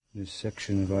This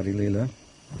section of Adi-lila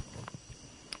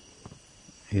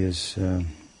is,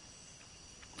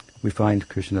 we find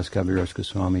Krishnadas Kaviraj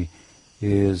Goswami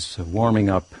is warming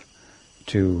up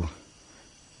to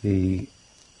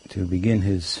begin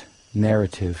his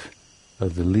narrative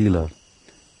of the Lila.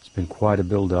 It's been quite a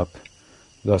build-up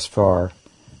thus far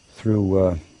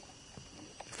through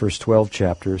the first 12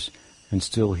 chapters, and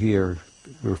still here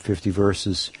we're 50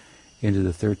 verses into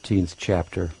the 13th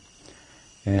chapter.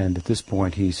 And at this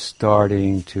point, he's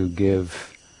starting to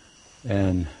give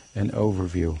an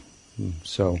overview.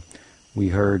 So we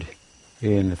heard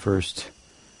in the first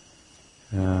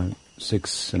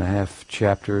 6.5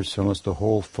 chapters almost the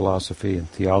whole philosophy and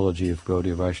theology of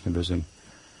Gaudiya Vaishnavism,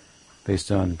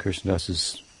 based on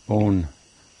Krishnadas's own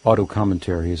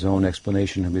auto-commentary, his own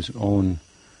explanation of his own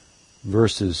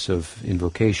verses of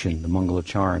invocation, the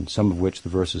Mangalacharan, some of which the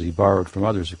verses he borrowed from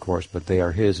others, of course, but they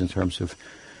are his in terms of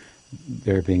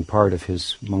their being part of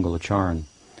his Mangalacharan.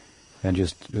 And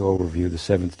just to overview, the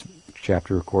 7th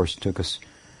chapter, of course, took us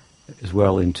as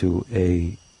well into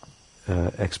a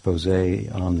expose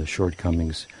on the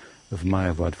shortcomings of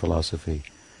Mayavad philosophy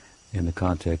in the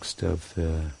context of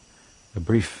a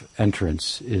brief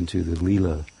entrance into the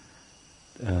Lila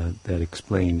that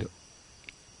explained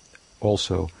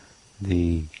also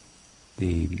the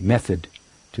method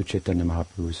to Chaitanya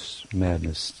Mahaprabhu's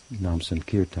madness, Nam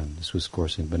Sankirtan. This was, of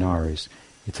course, in Benares.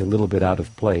 It's a little bit out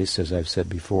of place, as I've said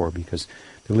before, because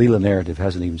the Leela narrative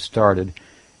hasn't even started,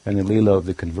 and the Leela of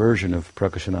the conversion of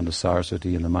Prakashananda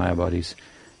Saraswati and the Mayavadis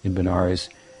in Benares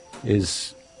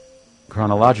is,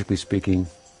 chronologically speaking,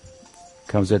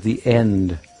 comes at the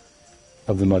end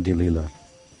of the Madhya Leela.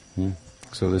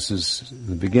 So this is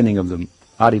the beginning of the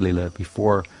Adi-lila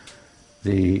before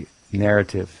the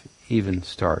narrative even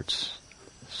starts.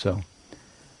 So,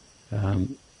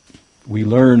 we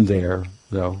learn there,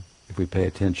 though, if we pay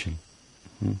attention,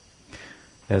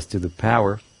 as to the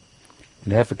power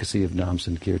and efficacy of Nam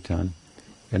Sankirtan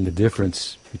and the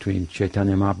difference between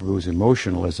Chaitanya Mahaprabhu's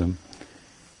emotionalism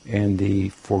and the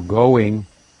foregoing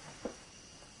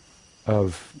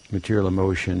of material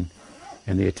emotion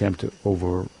and the attempt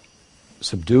to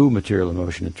subdue material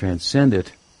emotion and transcend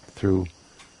it through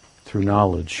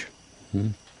knowledge.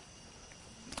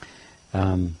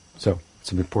 So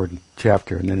it's an important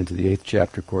chapter. And then into the 8th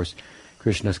chapter, of course,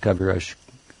 Krishnadas Kaviraj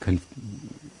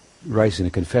writes in a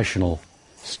confessional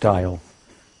style,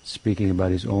 speaking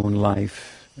about his own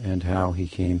life and how he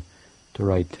came to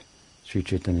write Sri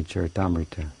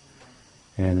Caitanya-caritamrta.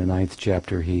 And in the 9th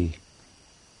chapter, he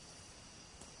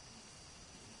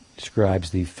describes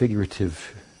the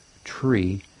figurative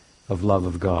tree of love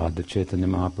of God that Chaitanya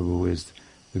Mahaprabhu is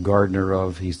the gardener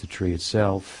of. He's the tree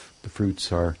itself. The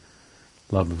fruits are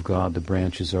love of God. The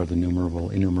branches are the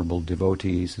innumerable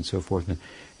devotees, and so forth.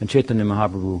 And Chaitanya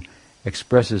Mahaprabhu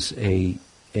expresses through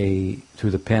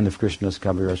the pen of Krishnadas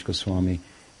Kaviraj Goswami,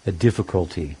 a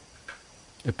difficulty,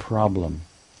 a problem.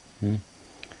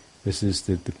 This is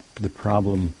the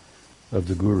problem of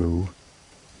the Guru.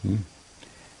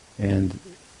 And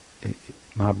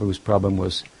Mahaprabhu's problem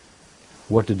was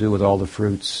what to do with all the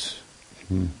fruits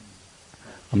on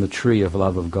the tree of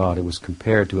love of God. It was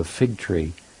compared to a fig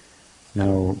tree.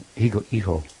 Now,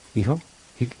 higo.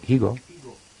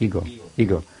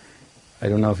 I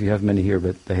don't know if you have many here,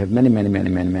 but they have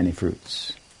many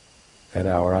fruits. At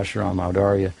our ashram,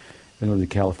 Audarya, in Northern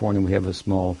California, we have a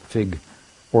small fig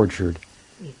orchard.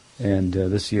 And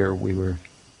this year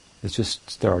it's just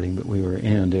starting, but we were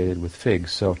inundated with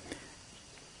figs. So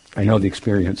I know the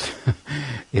experience,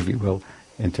 if you will,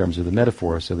 in terms of the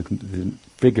metaphor. So the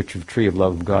figurative tree of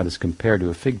love of God is compared to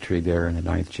a fig tree there in the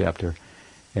 9th chapter.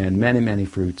 And many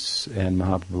fruits, and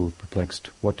Mahaprabhu perplexed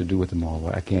what to do with them all.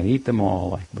 I can't eat them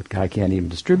all, but I can't even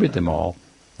distribute them all.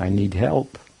 I need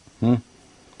help.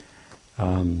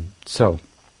 So,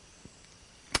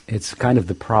 it's kind of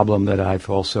the problem that I've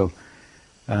also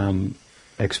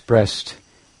expressed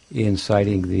in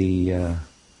citing the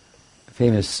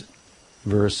famous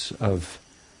verse of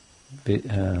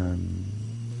Rupa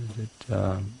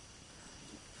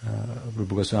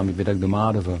Goswami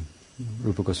Vidagdamadhava,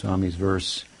 Rupa Goswami's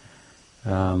verse,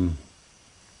 Tundavali,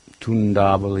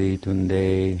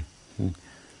 Tunde,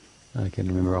 I can't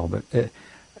remember all, but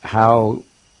how,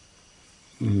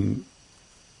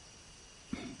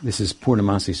 this is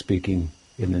Purnamasi speaking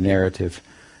in the narrative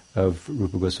of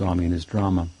Rupa Goswami in his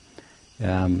drama,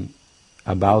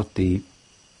 about the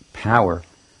power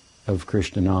of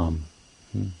Krishna Nam.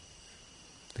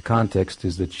 The context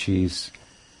is that she's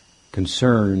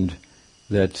concerned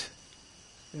that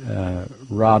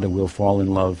Radha will fall in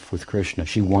love with Krishna.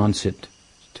 She wants it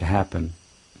to happen.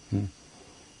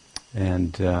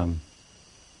 And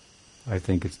I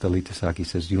think it's Dalita Saki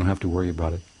says, you don't have to worry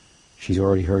about it. She's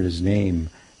already heard his name,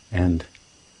 and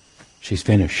she's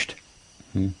finished.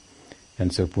 And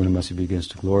so Purnamasi begins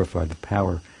to glorify the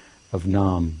power of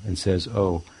Nam and says,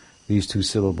 oh, these two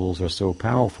syllables are so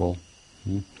powerful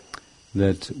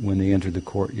that when they enter the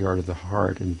courtyard of the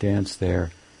heart and dance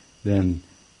there, then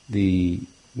the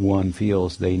one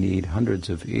feels they need hundreds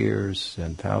of ears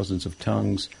and thousands of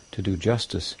tongues to do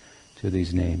justice to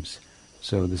these names.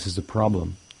 So this is the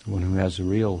problem. The one who has a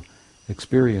real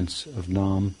experience of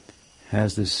Nam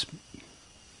has this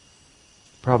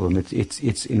problem.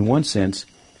 It's in one sense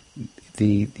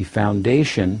the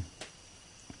foundation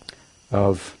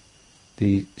of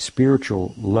the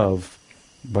spiritual love,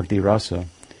 bhakti rasa,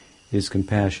 is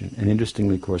compassion. And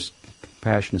interestingly, of course,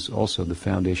 compassion is also the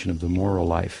foundation of the moral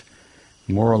life.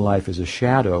 Moral life is a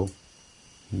shadow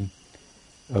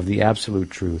of the absolute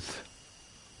truth.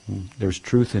 There's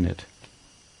truth in it,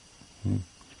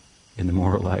 in the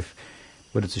moral life,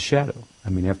 but it's a shadow. I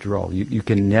mean, after all, you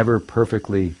can never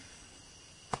perfectly...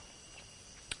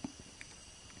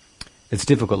 It's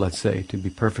difficult, let's say, to be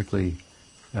perfectly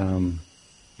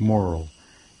moral.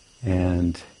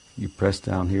 And you press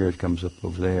down here, it comes up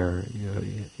over there.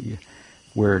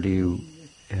 Where do you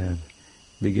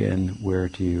begin? Where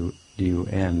do you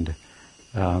end?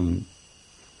 The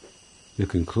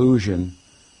conclusion,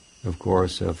 of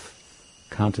course, of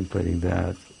contemplating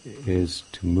that is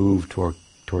to move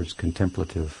towards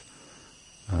contemplative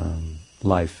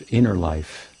life, inner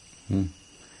life.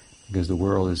 Because the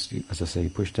world is, as I say,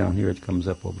 pushed down here, it comes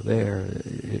up over there.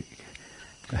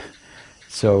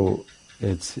 So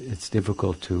it's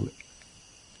difficult to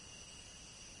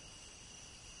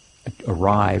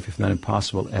arrive, if not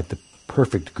impossible, at the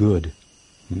perfect good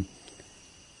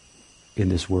in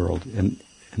this world.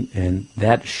 And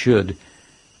that should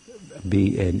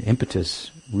be an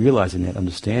impetus, realizing that,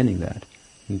 understanding that,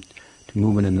 to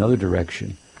move in another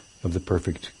direction of the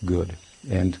perfect good.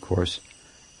 And, of course,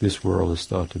 this world is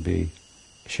thought to be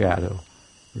a shadow,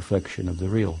 reflection of the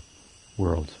real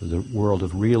world, so the world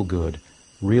of real good,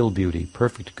 real beauty,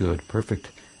 perfect good,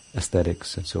 perfect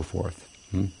aesthetics, and so forth.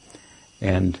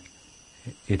 And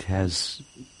it has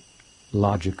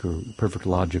perfect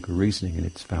logic or reasoning in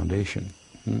its foundation.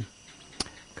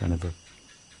 Kind of a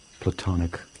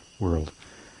Platonic world.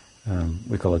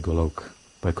 We call it Golok,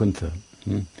 Vaikuntha.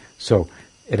 So,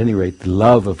 at any rate, the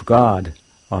love of God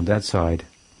on that side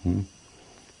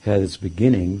had its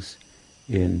beginnings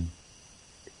in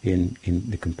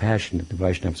the compassion that the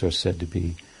Vaishnavas are said to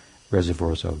be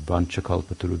reservoirs of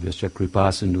Vanchakalpaturubhyascha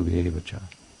Kripasindubhyevacha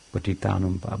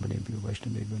Patitanam Pavanebhyo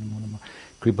Vaishnavebhyo Namo Namah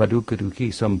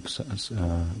Kripadukaduki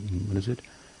what is it?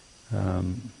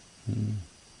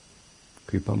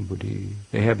 Kripam Buddhi.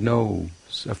 They have no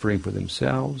suffering for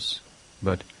themselves,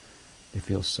 but they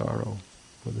feel sorrow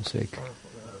for the sake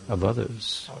of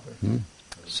others.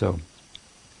 So,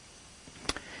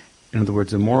 in other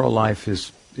words, the moral life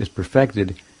is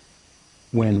perfected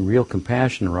when real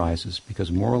compassion arises,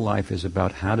 because moral life is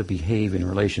about how to behave in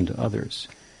relation to others.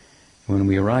 When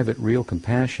we arrive at real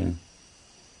compassion,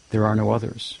 there are no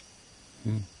others,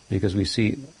 because we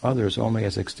see others only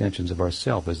as extensions of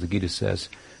ourself. As the Gita says,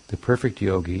 the perfect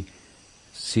yogi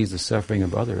sees the suffering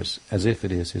of others as if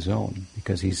it is his own,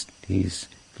 because he's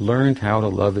learned how to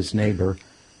love his neighbor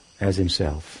as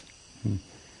himself,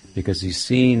 because he's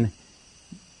seen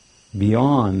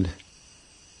beyond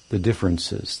the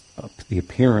differences, the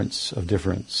appearance of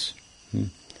difference,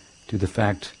 to the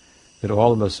fact that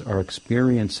all of us are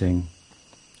experiencing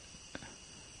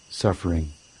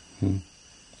suffering.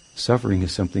 Suffering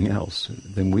is something else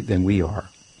than we are.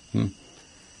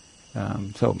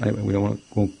 So anyway, we won't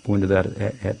go into that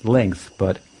at length,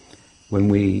 but when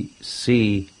we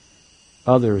see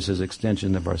others as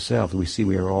extension of ourselves, we see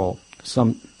we are all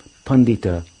some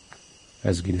pandita,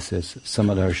 as Gita says,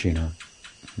 samadarshina.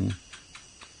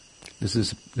 This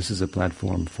is a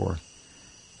platform for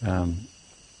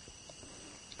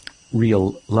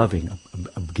real loving,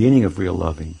 a beginning of real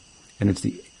loving, and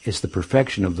it's the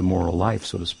perfection of the moral life,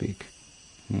 so to speak.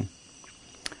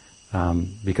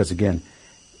 Because again,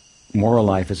 moral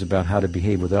life is about how to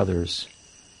behave with others,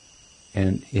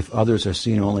 and if others are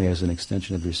seen only as an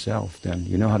extension of yourself, then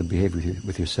you know how to behave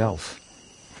with yourself.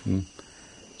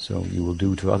 So you will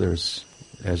do to others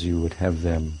as you would have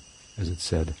them, as it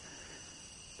said,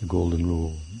 the golden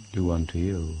rule, do unto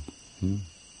you.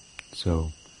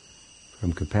 So,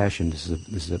 from compassion, this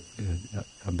is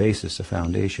a basis, a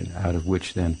foundation, out of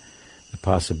which then the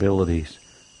possibilities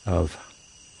of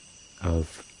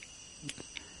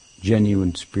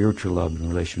genuine spiritual love in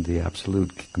relation to the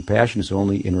Absolute. Compassion is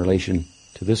only in relation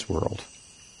to this world.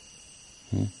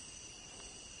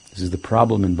 This is the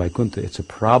problem in Vaikuntha. It's a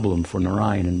problem for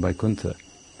Narayan in Vaikuntha,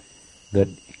 that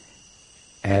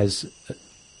as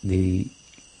the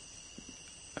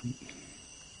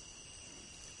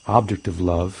object of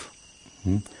love,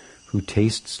 who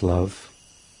tastes love,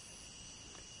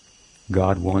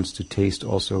 God wants to taste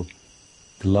also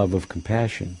the love of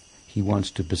compassion. He wants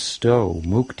to bestow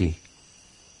mukti,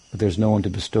 but there's no one to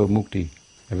bestow mukti.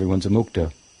 Everyone's a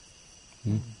mukta.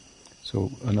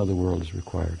 So another world is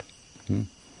required.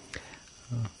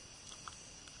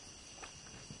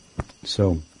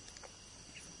 So,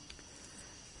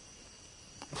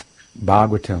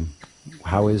 Bhagavatam,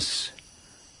 how is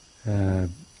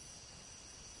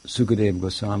Sukadeva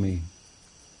Goswami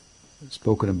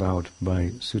spoken about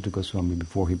by Sutta Goswami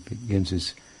before he begins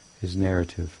his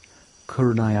narrative?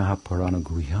 Karunayaha Purana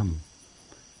Guhyam.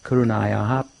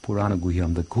 Karunayaha Purana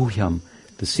Guhyam, the Guhyam,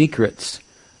 the secrets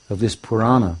of this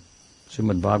Purana,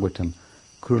 Srimad Bhagavatam.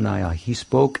 Karunaya, he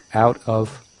spoke out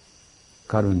of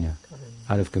karunya,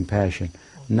 out of compassion,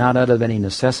 not out of any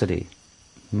necessity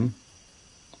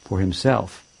for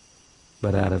himself,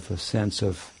 but out of a sense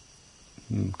of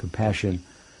compassion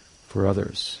for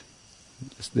others.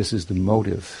 This is the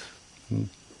motive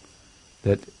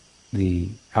that the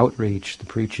outreach, the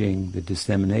preaching, the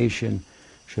dissemination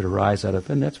should arise out of,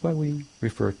 and that's why we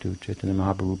refer to Chaitanya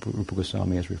Mahaprabhu, Rupa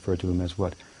Goswami has referred to him as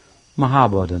what?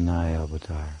 Mahabodhanaya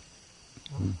Avatar.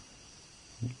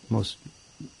 Most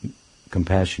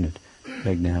compassionate,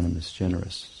 magnanimous,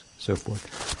 generous, so forth.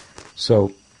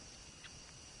 So,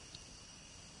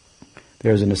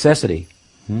 there's a necessity.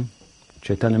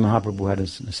 Chaitanya Mahaprabhu had a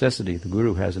necessity, the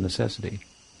Guru has a necessity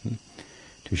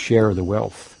to share the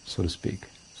wealth, so to speak.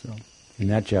 So, in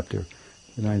that chapter,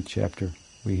 the 9th chapter,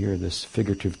 we hear this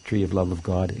figurative tree of love of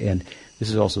God, and this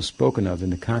is also spoken of in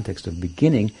the context of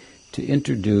beginning to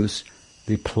introduce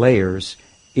the players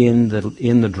in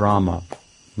the drama,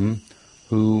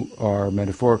 who are,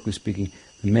 metaphorically speaking,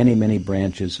 the many, many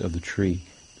branches of the tree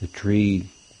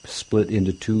split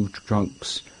into two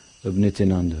trunks of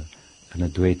Nityananda and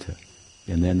Advaita,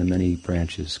 and then the many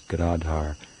branches,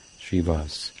 Gadadhar,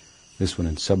 Srivas, this one,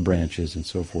 and sub-branches and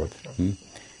so forth.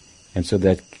 And so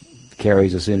that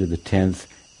carries us into the 10th,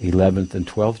 11th, and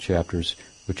 12th chapters,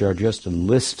 which are just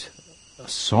a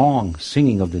song,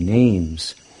 singing of the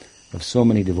names of so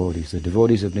many devotees, the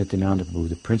devotees of Nityananda Prabhu,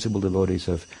 the principal devotees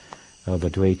of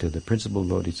Advaita, the principal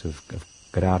devotees of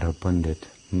Gadadhar Pandit.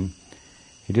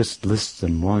 He just lists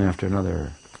them one after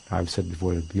another. I've said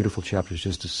before, the beautiful chapters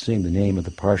just to sing the name of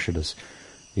the Parshadas,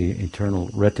 the eternal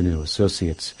retinue,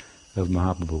 associates of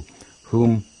Mahaprabhu,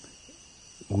 whom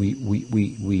we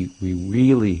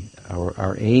really,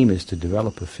 our aim is to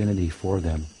develop affinity for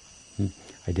them,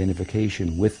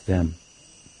 identification with them.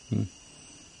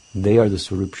 They are the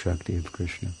Swarup Shakti of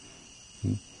Krishna.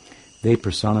 They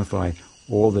personify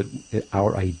all that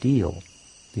our ideal.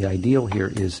 The ideal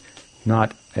here is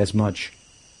not as much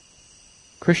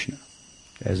Krishna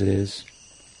as it is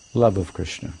love of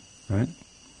Krishna, right?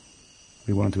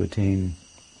 We want to attain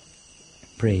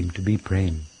prem, to be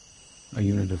prem, a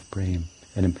unit of prem.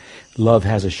 And love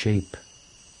has a shape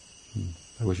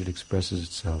by which it expresses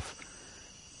itself.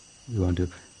 We want to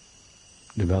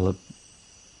develop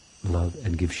love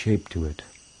and give shape to it.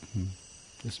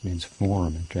 This means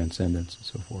form and transcendence and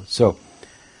so forth. So,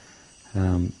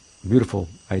 beautiful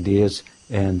ideas,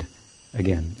 and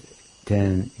again,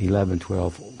 10, 11,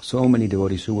 12, so many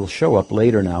devotees who will show up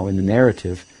later now in the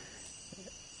narrative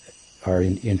are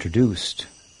introduced.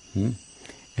 And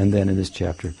then in this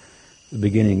chapter, the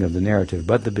beginning of the narrative.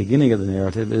 But the beginning of the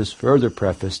narrative is further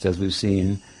prefaced, as we've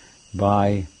seen,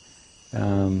 by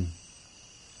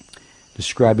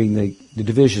describing the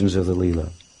divisions of the Lila,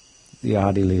 the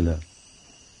Adi-lila,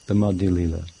 the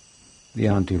Adi-lila, the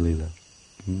Anti-lila.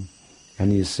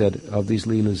 And he has said, of these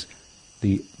Leelas,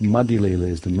 the Adi-lila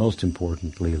is the most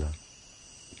important Leela.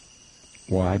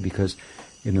 Why? Because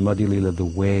in the Adi-lila the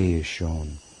way is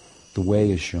shown. The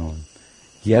way is shown.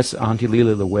 Yes,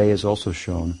 Anti-lila, the way is also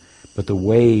shown, but the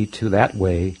way to that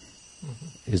way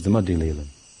is the Adi-lila.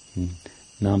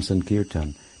 Nam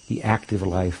Sankirtan, the active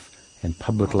life and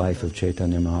public life of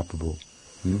Chaitanya Mahaprabhu.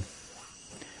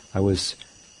 I was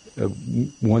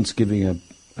once giving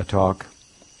a talk,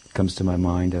 comes to my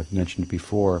mind, I've mentioned it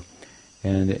before,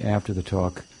 and after the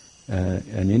talk,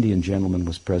 an Indian gentleman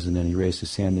was present, and he raised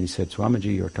his hand and he said,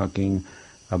 Swamiji, you're talking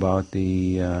about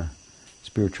the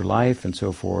spiritual life and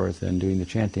so forth and doing the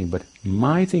chanting, but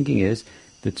my thinking is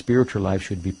that spiritual life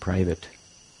should be private.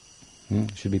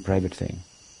 It should be a private thing.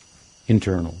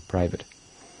 Internal, private.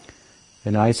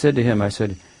 And I said to him,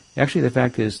 actually the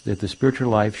fact is that the spiritual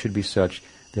life should be such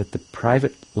that the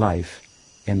private life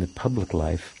and the public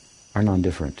life are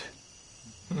non-different.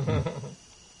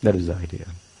 That is the idea.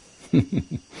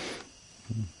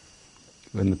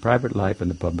 When the private life and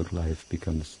the public life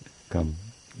become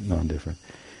non-different.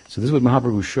 So this is what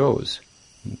Mahaprabhu shows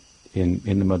in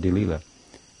the Adi-lila.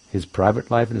 His private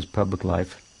life and his public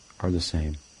life are the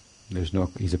same.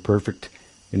 He's a perfect,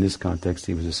 in this context,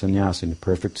 he was a sannyasin, a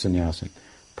perfect sannyasin.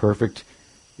 Perfect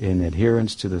in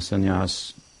adherence to the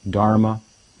sannyas dharma.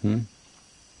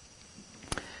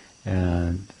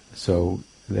 And so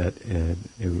that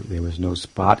there was no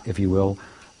spot, if you will,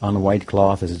 on the white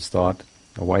cloth, as it's thought.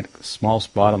 A small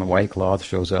spot on the white cloth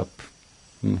shows up.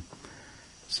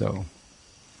 So,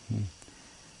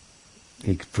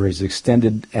 for his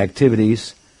extended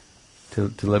activities,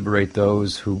 to liberate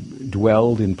those who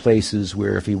dwelled in places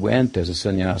where if he went as a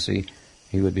sannyasi,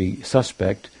 he would be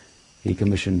suspect, he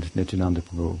commissioned Nityananda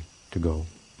Prabhu to go.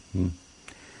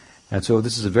 And so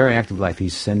this is a very active life.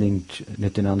 He's sending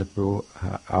Nityananda Prabhu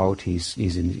out.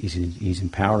 He's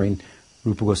empowering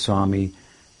Rupa Goswami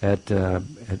at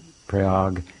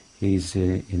Prayag. He's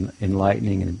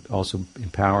enlightening and also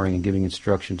empowering and giving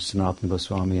instruction to Sanatana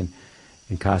Goswami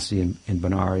in Kasi and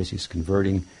Benares. He's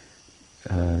converting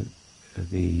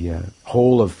the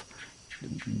whole of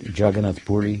Jagannath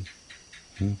Puri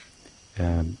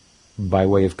by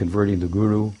way of converting the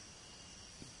Guru,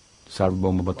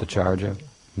 Sarvabhauma Bhattacharya.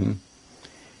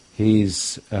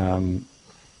 He's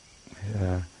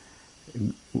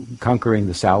conquering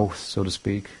the south, so to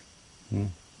speak.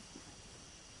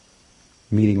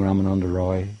 Meeting Ramananda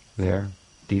Roy there,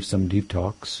 some deep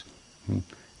talks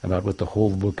about what the whole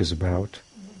book is about.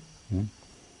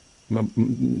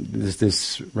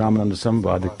 This Ramananda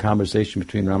Samvad, the conversation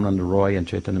between Ramananda Roy and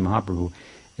Chaitanya Mahaprabhu,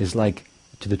 is like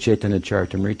to the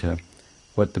Caitanya-caritamrta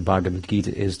what the Bhagavad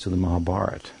Gita is to the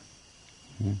Mahabharata.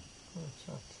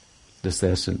 This is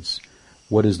the essence.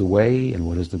 What is the way and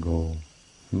what is the goal?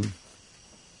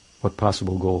 What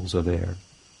possible goals are there?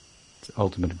 It's the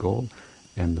ultimate goal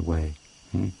and the way.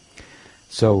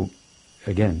 So,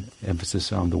 again,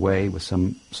 emphasis on the way with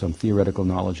some theoretical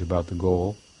knowledge about the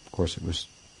goal. Of course, it was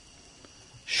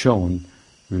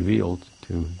revealed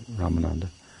to Ramananda.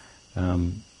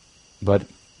 But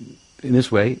in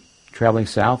this way, traveling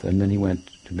south, and then he went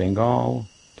to Bengal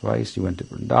twice, he went to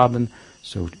Vrindavan.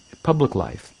 So, public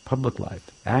life,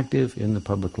 active in the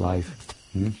public life.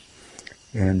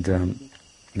 And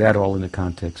that all in the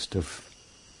context of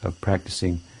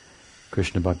practicing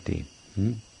Krishna Bhakti.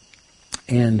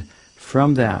 And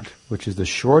from that, which is the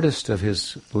shortest of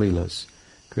his leelas,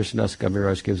 Krishnadas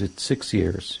Kaviraj gives it 6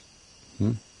 years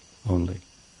only.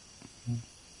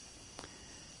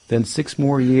 Then 6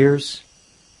 more years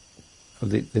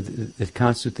that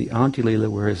constitute the Adi-lila,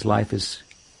 where his life is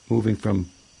moving from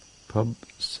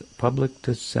public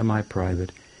to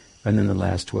semi-private, and then the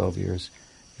last 12 years,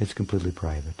 it's completely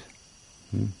private.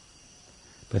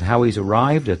 But how he's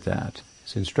arrived at that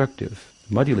is instructive.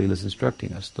 Adi-lila is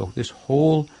instructing us. This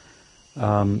whole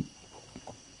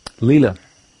lila,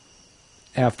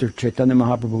 after Chaitanya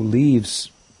Mahaprabhu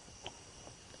leaves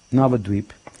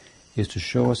Navadvip, is to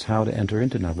show us how to enter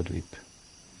into Navadvip,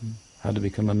 how to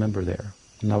become a member there.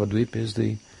 Navadvip is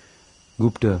the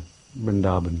Gupta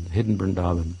Vrindavan, hidden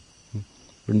Vrindavan.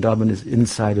 Vrindavan is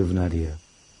inside of Nadia,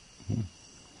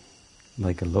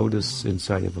 like a lotus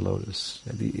inside of a lotus.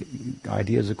 The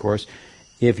idea is, of course,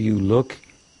 if you look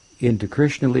into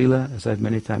Krishna Lila, as I've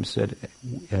many times said,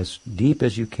 as deep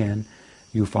as you can,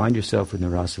 you find yourself in the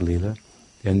Rasa Lila,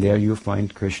 and there you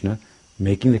find Krishna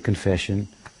making the confession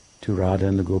to Radha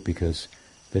and the Gopikas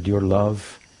that your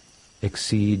love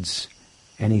exceeds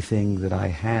anything that I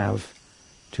have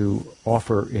to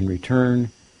offer in return.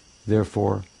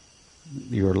 Therefore,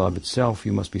 your love itself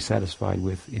you must be satisfied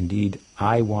with. Indeed,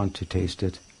 I want to taste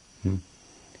it,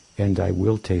 and I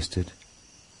will taste it.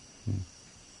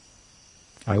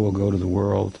 I will go to the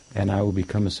world, and I will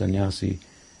become a sannyasi,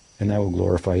 and I will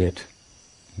glorify it,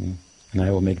 and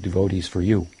I will make devotees for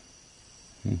you.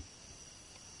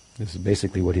 This is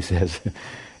basically what he says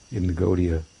in the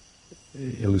Gaudiya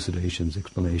elucidations,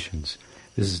 explanations.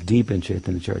 This is deep in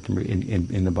Caitanya-caritamrta,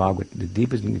 in the Bhagavad, the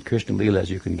deepest in Krishna Lila as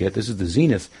you can get. This is the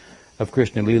zenith of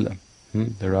Krishna Lila,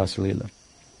 the Rasa Lila.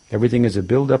 Everything is a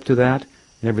build-up to that,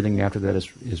 and everything after that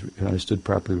is understood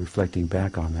properly, reflecting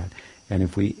back on that. And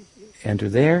if we enter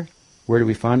there, where do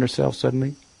we find ourselves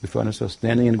suddenly? We find ourselves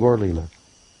standing in Gaur Lila.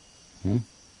 And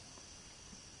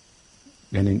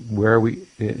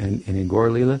in Gaur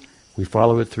Lila, we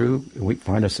follow it through, and we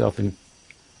find ourselves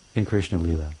in Krishna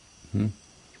Lila.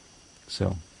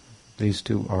 So, these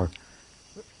two are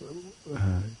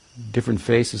different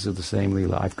faces of the same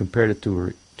Lila. I've compared it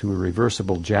to a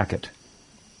reversible jacket.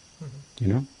 You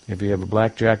know, if you have a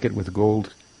black jacket with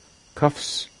gold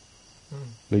cuffs,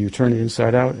 When you turn it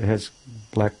inside out, it has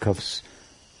black cuffs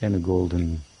and a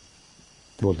golden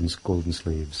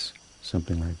sleeves,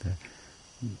 something like that.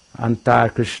 Antar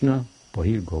Krishna,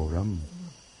 Bahir Gauram.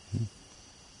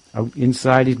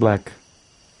 Inside he's black,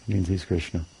 means he's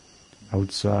Krishna.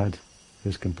 Outside,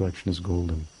 his complexion is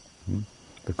golden.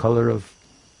 The color of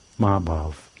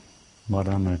Mahabhav,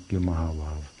 Maranakya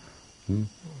Mahabhav.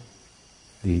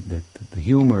 The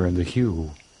humor and the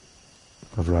hue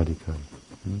of Radhika.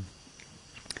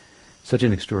 Such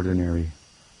an extraordinary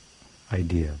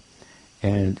idea.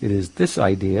 And it is this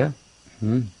idea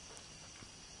that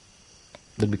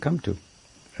we come to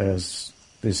as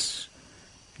this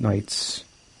night's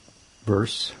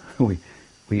verse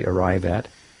we arrive at.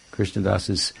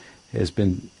 Krishnadas has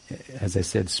been, as I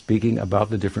said, speaking about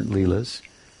the different leelas.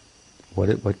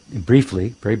 Very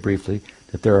briefly,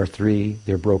 that there are three.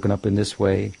 They're broken up in this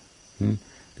way.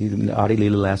 The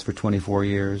Adi-lila lasts for 24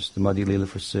 years. The Madhya-lila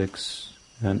for 6,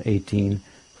 and 18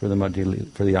 for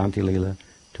the Anti-lila,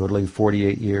 totaling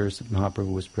 48 years that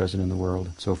Mahaprabhu was present in the world,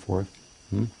 and so forth.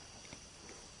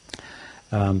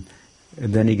 And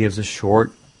then he gives a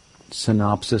short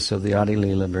synopsis of the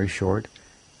Adi-lila, very short.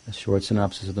 A short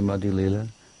synopsis of the Madhya-lila,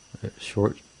 a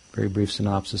short, very brief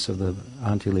synopsis of the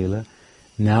Anti-lila.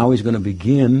 Now he's going to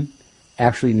begin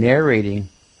actually narrating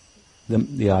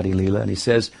the Adi-lila, and he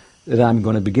says that I'm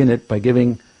going to begin it by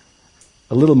giving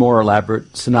a little more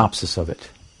elaborate synopsis of it.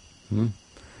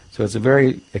 So it's a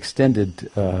very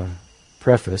extended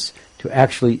preface to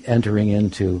actually entering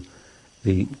into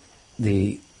the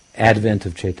advent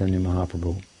of Chaitanya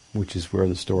Mahaprabhu, which is where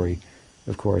the story,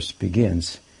 of course,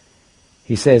 begins.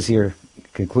 He says here,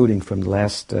 concluding from the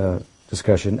last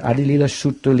discussion, Adi-lila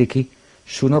shutto likhi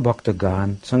shuna bhakta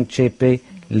gan sanchepe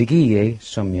ligiye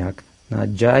samyak na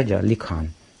jaya likhan.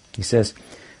 He says,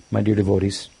 my dear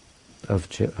devotees of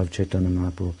Chaitanya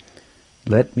Mahaprabhu,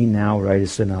 let me now write a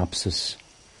synopsis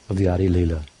of the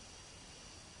Adi-lila.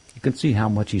 You can see how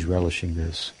much he's relishing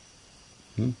this.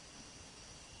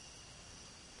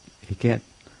 He can't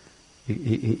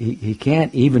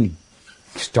even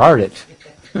start it.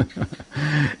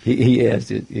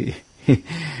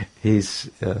 He's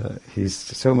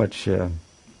so much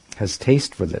has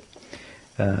taste for it.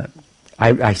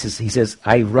 He says,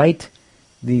 I write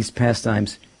these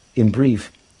pastimes in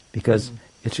brief because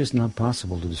it's just not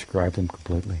possible to describe them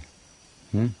completely.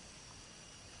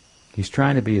 He's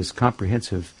trying to be as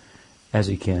comprehensive as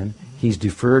he can. He's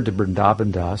deferred to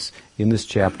Vrindavan Das in this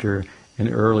chapter and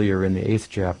earlier in the 8th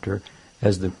chapter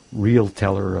as the real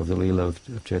teller of the Leela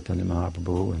of Chaitanya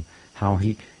Mahaprabhu, and how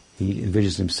he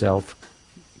envisions himself.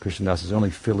 Krishnadas is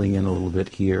only filling in a little bit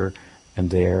here and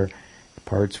there,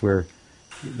 parts where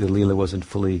the Leela wasn't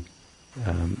fully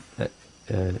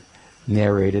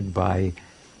narrated by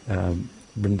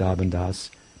Vrindavan Das.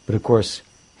 But of course,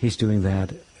 he's doing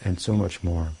that and so much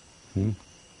more.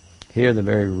 Here, the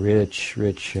very rich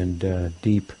and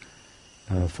deep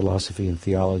philosophy and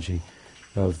theology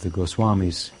of the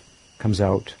Goswamis comes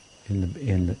out in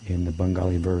the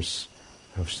Bengali verse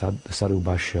of the Sadhu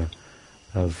Bhashya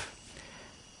of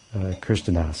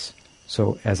Krishnadas.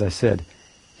 So, as I said,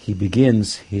 he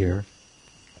begins here,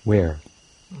 where?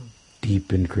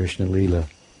 Deep in Krishna Leela.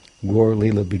 Gaur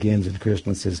Leela begins, and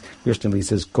Krishna says,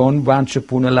 Kon vancha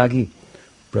punalagi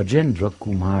Brajendra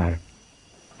Kumar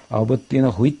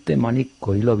Avatina huite manik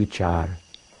koilo vichar.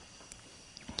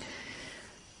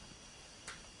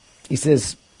 He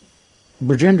says,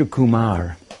 Brajendra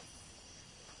Kumar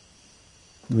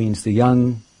means the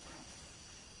young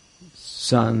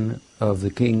son of the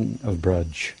king of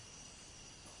Braj.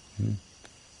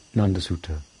 Nanda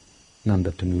Sutta,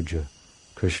 Nanda Tanuja,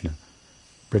 Krishna,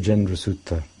 Brajendra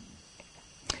Sutta.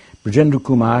 Brajendra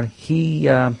Kumar, he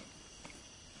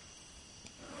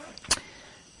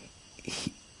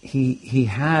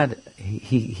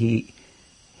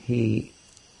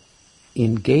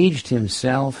engaged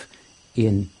himself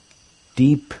in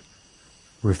deep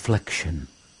reflection,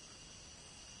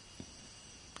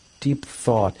 deep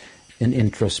thought and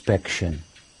introspection.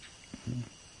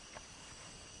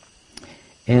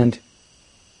 And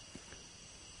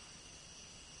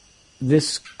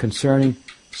this concerning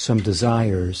some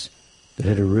desires that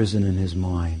had arisen in his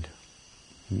mind.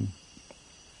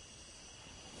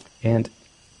 And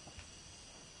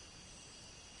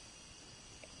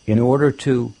in order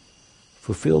to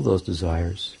fulfill those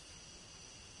desires,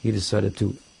 he decided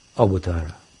to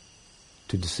avatara,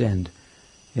 to descend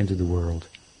into the world,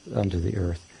 onto the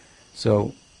earth.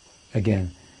 So,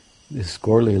 again, this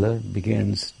Gaur Leela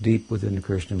begins deep within the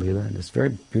Krishna Leela, and it's a very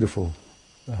beautiful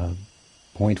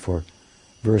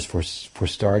verse for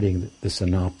starting the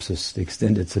synopsis, the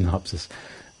extended synopsis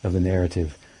of the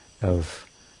narrative of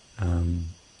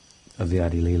of the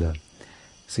Adi-lila.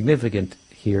 Significant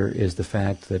here is the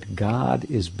fact that God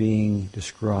is being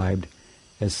described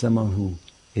as someone who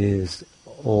is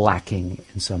lacking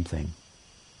in something.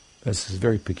 This is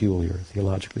very peculiar,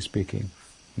 theologically speaking.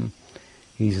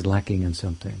 He's lacking in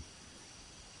something.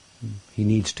 He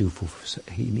needs to.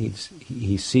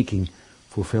 He's seeking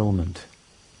fulfillment.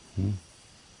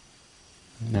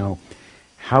 Now,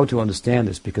 how to understand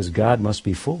this? Because God must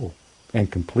be full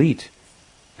and complete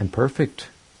and perfect.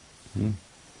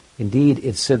 Indeed,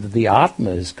 it's said that the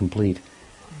Atma is complete.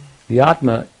 The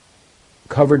Atma,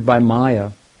 covered by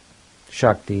Maya,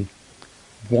 Shakti,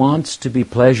 wants to be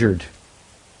pleasured,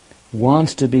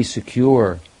 wants to be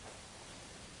secure,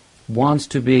 wants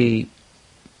to be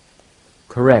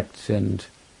correct and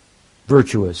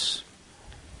virtuous,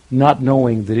 not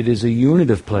knowing that it is a unit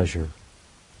of pleasure,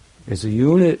 is a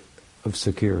unit of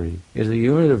security, is a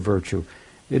unit of virtue.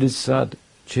 It is Sat,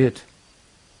 Chit,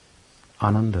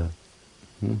 Ananda.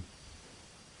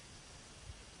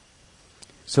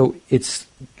 So it's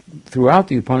throughout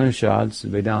the Upanishads,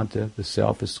 Vedanta, the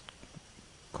self is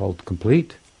called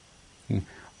complete.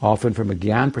 Often from a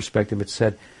Gyan perspective, it's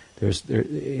said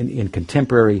in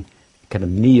contemporary kind of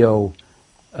neo-Advaita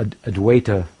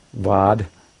Vad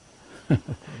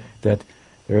that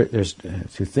there's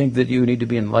to think that you need to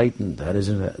be enlightened. That is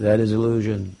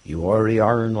illusion. You already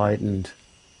are enlightened.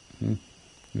 You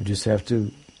just have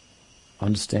to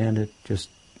understand it. Just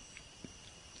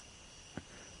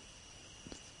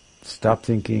stop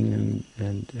thinking,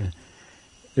 and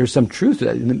there's some truth to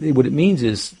that. What it means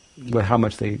is, well, how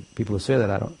much people say that,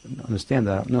 I don't understand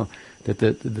that. I don't know that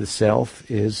the self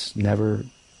is never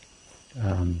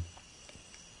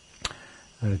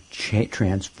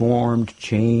transformed,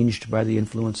 changed by the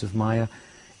influence of Maya,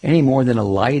 any more than a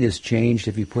light is changed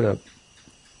if you put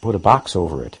a box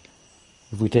over it.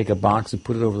 If we take a box and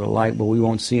put it over the light, well, we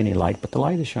won't see any light, but the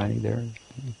light is shining there.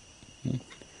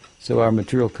 So our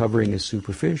material covering is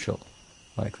superficial,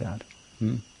 like that.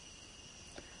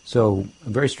 So a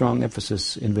very strong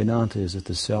emphasis in Vedanta is that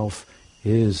the self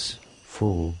is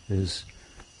full, is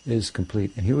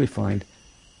complete. And here we find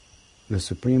the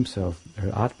Supreme Self,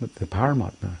 Atma, the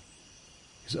Paramatma,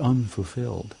 is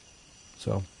unfulfilled.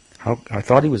 So I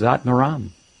thought he was Atmaram,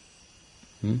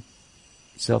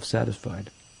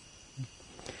 self-satisfied.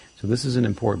 So this is an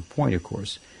important point, of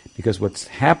course, because what's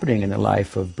happening in the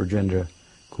life of Brajendra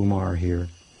Kumar here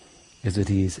is that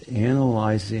he's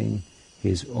analyzing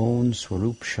his own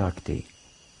Swarup Shakti.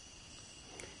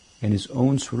 And his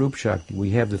own Swarup Shakti,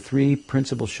 we have the three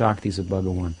principal Shaktis of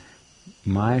Bhagavan: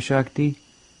 Maya Shakti,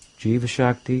 Jiva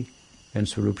Shakti, and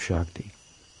Swarup Shakti.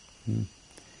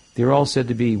 They're all said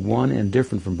to be one and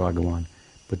different from Bhagavan,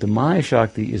 but the Maya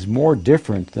Shakti is more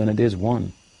different than it is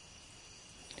one.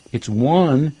 It's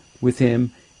one with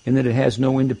him in that it has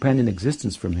no independent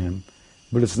existence from him,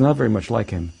 but it's not very much like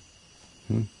him.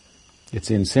 It's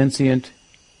insentient,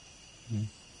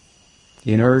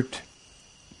 inert,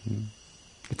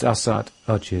 it's Asat,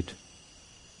 Achit,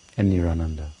 and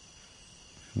Nirananda.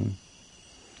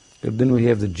 But then we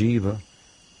have the Jiva.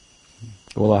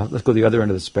 Well, let's go to the other end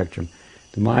of the spectrum.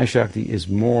 The Maya Shakti is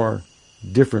more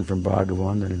different from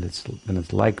Bhagavan than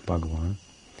it's like Bhagavan.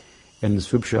 And the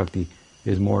Swarup Shakti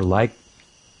is more like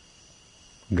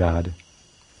God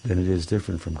than it is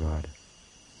different from God.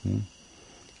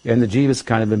 And the Jiva is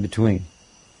kind of in between.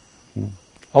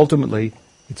 Ultimately,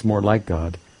 it's more like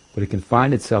God, but it can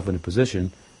find itself in a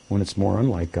position when it's more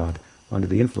unlike God, under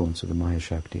the influence of the Maya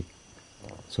Shakti.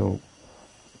 So,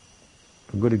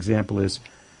 a good example is,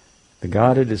 the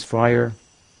Godhead is fire.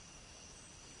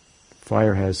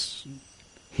 Fire has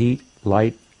heat,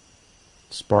 light,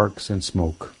 sparks, and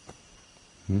smoke.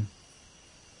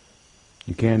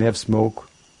 You can't have smoke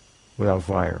without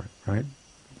fire, right?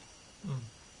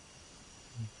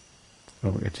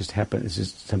 Oh, it just happens. It's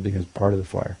just something that's part of the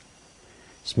fire.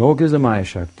 Smoke is the Maya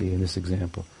Shakti in this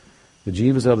example. The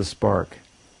Jivas are the spark,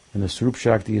 and the Swarup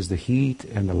Shakti is the heat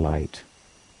and the light.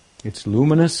 It's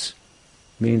luminous,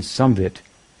 means samvit,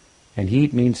 and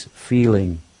heat means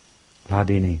feeling,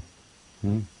 hladini.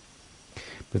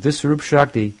 But this Swarup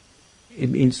Shakti, it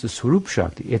means the Swarup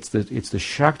Shakti. It's the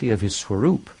Shakti of his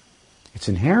Swarup. It's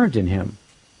inherent in him.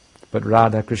 But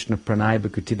Radha Krishna Pranay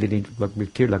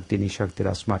Bhaktir Lakdini Shakti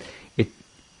Rasmat, it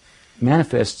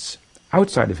manifests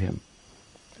outside of him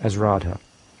as Radha.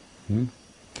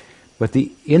 But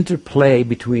the interplay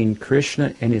between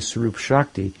Krishna and his Swarup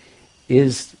Shakti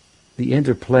is the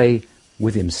interplay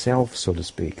with himself, so to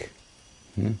speak.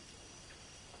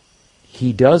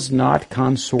 He does not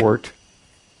consort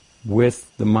with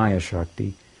the Maya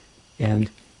Shakti, and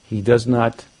he does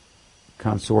not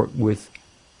consort with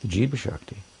the Jiva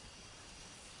Shakti.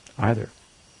 either.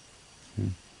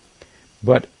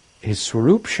 But his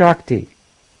Swarup Shakti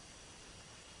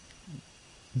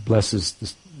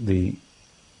blesses the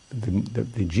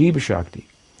Jiva Shakti,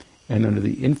 and under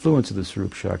the influence of the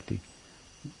Swarup Shakti,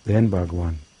 then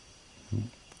Bhagavan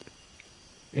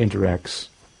interacts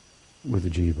with the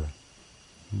Jiva.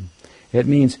 It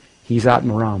means he's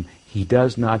Atmaram. He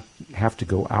does not have to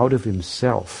go out of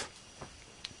himself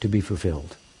to be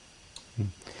fulfilled.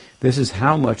 This is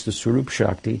how much the Swarup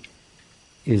Shakti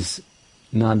is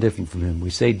non-different from him. We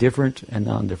say different and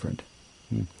non-different.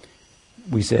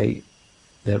 We say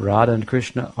that Radha and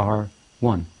Krishna are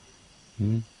one.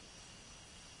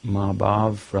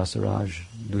 Mahabhav, Rasaraj,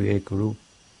 Duyekuru.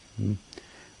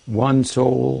 One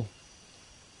soul,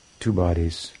 two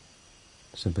bodies.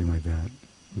 Something like that.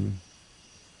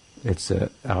 It's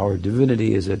our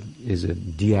divinity is a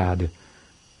dyad.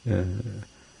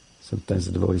 Sometimes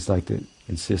the devotees like to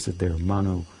insist that they're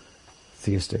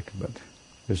monotheistic, but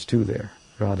there's two there,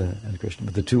 Radha and Krishna,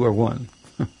 but the two are one.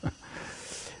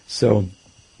 So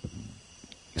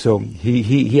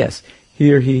yes,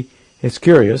 here it's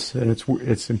curious, and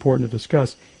it's important to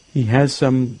discuss. He has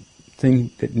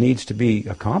something that needs to be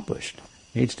accomplished,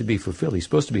 needs to be fulfilled. He's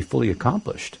supposed to be fully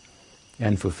accomplished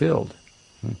and fulfilled.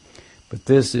 But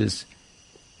this is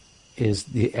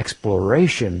the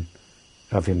exploration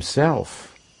of himself.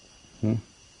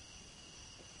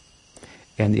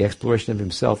 And the exploration of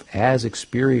himself as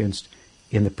experienced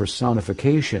in the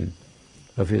personification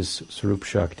of his Swarup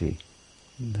Shakti.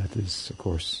 That is, of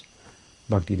course,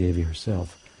 Bhakti Devi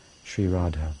herself, Sri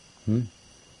Radha.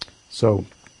 So,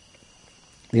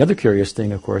 the other curious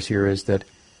thing, of course, here is that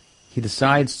he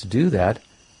decides to do that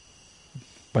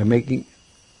by making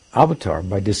avatar,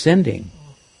 by descending.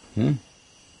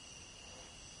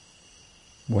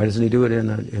 Why doesn't he do it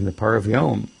in the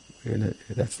Paravyom?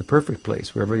 That's the perfect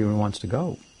place, wherever anyone wants to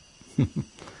go.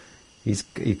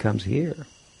 He comes here.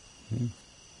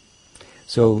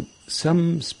 So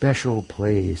some special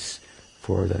place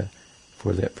for the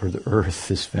earth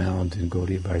is found in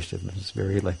Gaudiya Vaishnavism. It's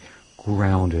very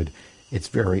grounded. It's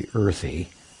very earthy.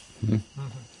 In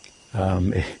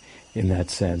that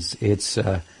sense, it's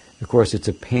of course it's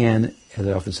a as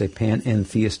I often say,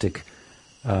 panentheistic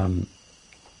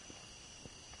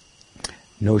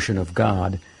notion of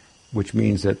God, which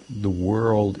means that the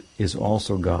world is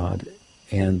also God,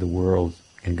 and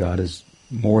God is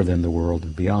more than the world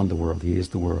and beyond the world. He is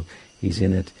the world. He's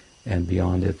in it and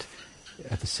beyond it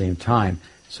at the same time.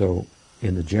 So,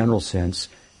 in the general sense,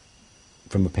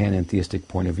 from a panentheistic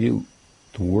point of view,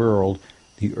 the world,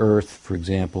 the earth, for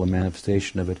example, a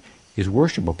manifestation of it, is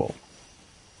worshipable.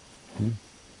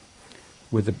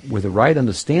 With the right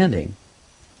understanding,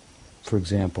 for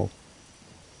example,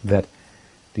 that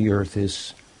the earth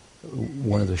is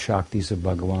one of the Shaktis of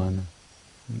Bhagavan.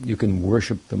 You can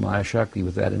worship the Maya Shakti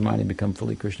with that in mind and become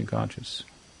fully Krishna conscious.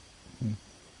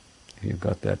 You've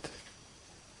got that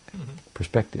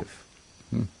perspective.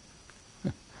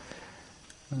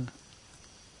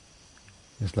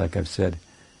 Just like I've said,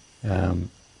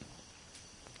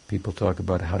 people talk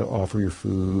about how to offer your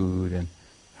food and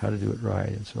how to do it right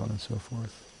and so on and so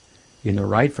forth. In the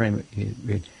right frame,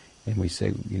 and we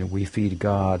say, we feed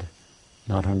God,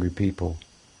 not hungry people.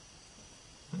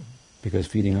 Because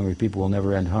feeding hungry people will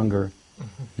never end hunger.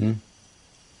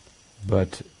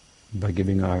 But by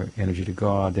giving our energy to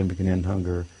God, then we can end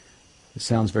hunger. It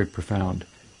sounds very profound,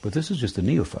 but this is just a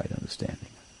neophyte understanding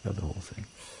of the whole thing.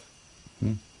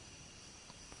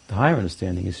 The higher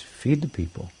understanding is feed the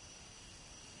people.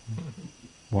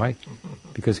 Why?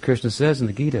 Because Krishna says in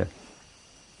the Gita,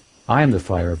 I am the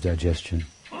fire of digestion.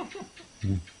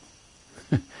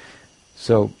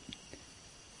 So,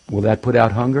 will that put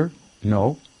out hunger?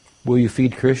 No. Will you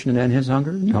feed Krishna and end his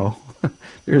hunger? No.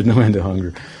 There is no end to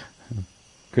hunger.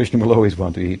 Krishna will always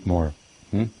want to eat more.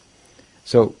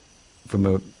 So, from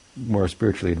a more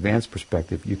spiritually advanced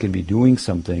perspective, you can be doing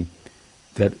something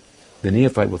that the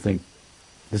neophyte will think,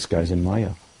 this guy's in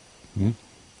Maya.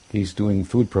 He's doing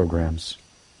food programs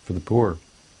for the poor,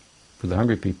 for the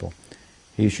hungry people.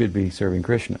 He should be serving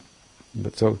Krishna.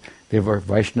 But so, there are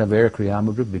Vaishnavera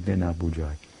Kriyamudra Vignana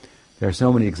Bhujai. There are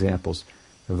so many examples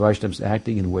of Vaishnavas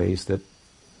acting in ways that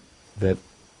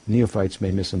neophytes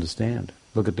may misunderstand.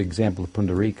 Look at the example of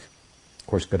Pundarik. Of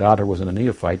course, Gadadhar wasn't a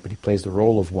neophyte, but he plays the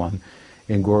role of one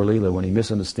in Gaur-lila when he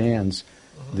misunderstands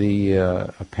the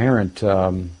apparent,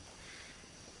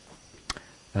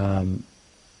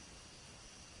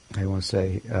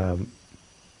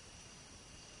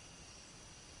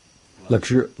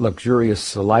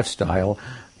 luxurious lifestyle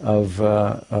of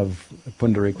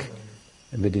Pundarik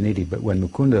and Vidyanidhi. But when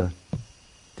Mukunda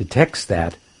detects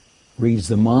that, reads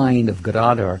the mind of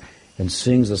Gadadhar, and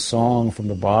sings a song from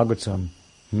the Bhagavatam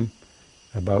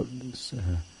about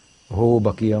Ho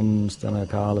Bhakyam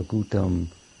Stanakala Kutam.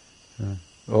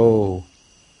 Oh,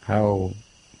 how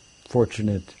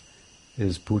fortunate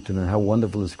is Putana, how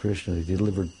wonderful is Krishna. He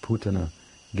delivered Putana,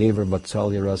 gave her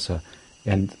Vatsalya Rasa.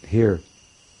 And here,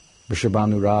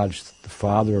 Vrishabhanu Raj, the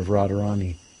father of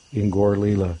Radharani, in Gaur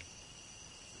Lila,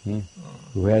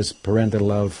 who has parental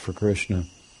love for Krishna.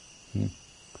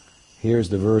 Here's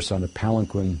the verse on the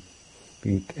palanquin,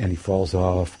 and he falls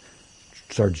off,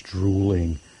 starts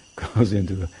drooling, goes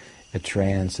into a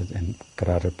trance, and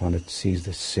Karata Pandit sees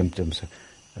the symptoms of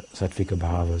Sattvika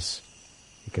Bhavas.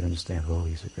 He can understand, oh,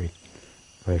 he's a great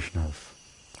Vaishnav.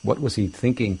 What was he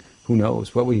thinking? Who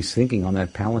knows? What was he thinking on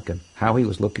that palanquin? How he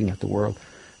was looking at the world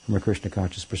from a Krishna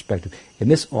conscious perspective. And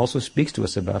this also speaks to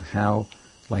us about how,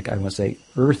 like I want to say,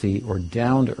 earthy or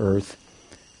down-to-earth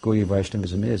Gaudiya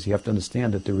Vaishnavism is. You have to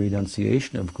understand that the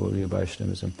renunciation of Gaudiya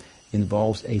Vaishnavism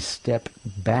involves a step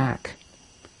back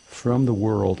from the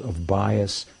world of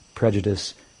bias,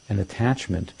 prejudice, and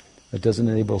attachment that doesn't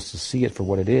enable us to see it for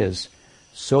what it is,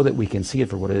 so that we can see it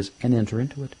for what it is and enter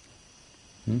into it.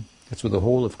 That's what the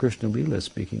whole of Krishna Lila is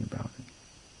speaking about.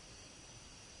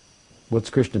 What's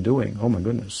Krishna doing? Oh my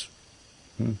goodness.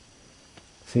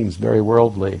 Seems very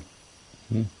worldly.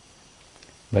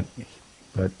 But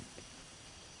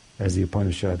as the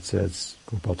Upanishad says,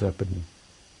 Gopal Tapani,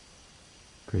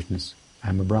 Krishna's,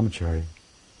 I'm a brahmachari.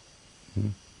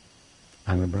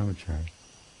 I'm a brahmachari.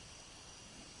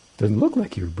 Doesn't look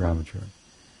like you're a brahmachari.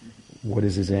 What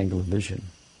is his angle of vision?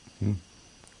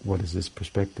 What is his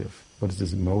perspective? What is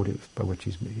his motive by which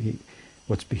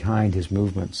what's behind his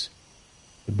movements?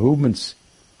 The movements,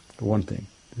 for one thing,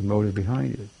 the motive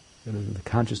behind it, the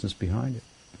consciousness behind it.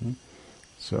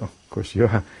 So, of course,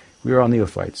 we are all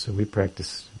neophytes, so we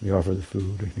practice, we offer the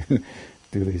food, we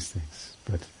do these things.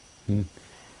 But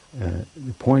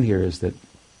the point here is that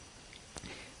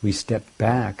we step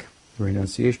back, the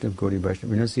renunciation of Gaudiya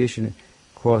Vaishnava. Renunciation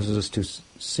causes us to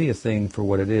see a thing for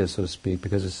what it is, so to speak,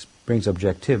 because it brings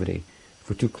objectivity. If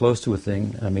we're too close to a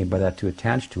thing, I mean by that too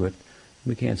attached to it,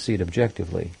 we can't see it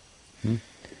objectively.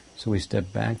 So we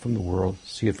step back from the world,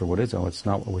 see it for what it is. Oh, it's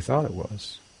not what we thought it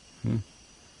was.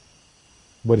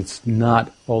 But it's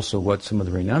not also what some of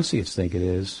the renunciates think it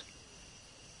is.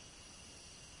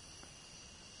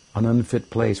 An unfit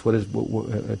place. What is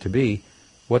to be?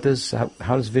 How does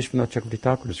Vishwanath Chakravarti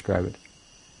Thakur describe it?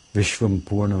 Vishvam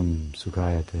Purnam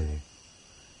Sukhayate.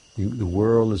 The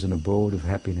world is an abode of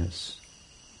happiness.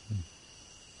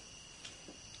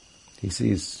 He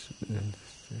sees,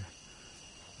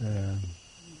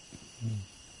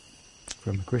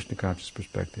 from a Krishna conscious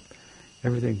perspective,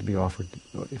 everything to be offered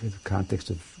in the context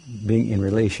of being in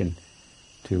relation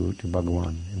to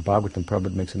Bhagavan. And Bhagavatam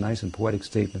Prabhupada makes a nice and poetic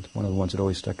statement, one of the ones that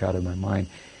always stuck out in my mind.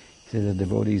 He said the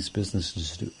devotee's business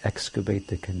is to excavate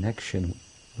the connection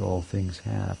that all things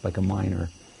have, like a miner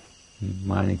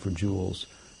mining for jewels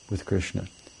with Krishna.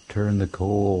 Turn the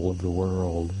coal of the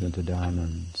world into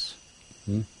diamonds.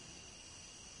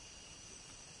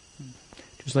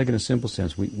 Just like in a simple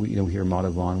sense, we hear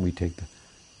Madhavan, we take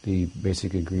the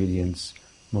basic ingredients.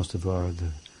 Most of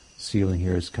the sealing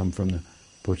here has come from the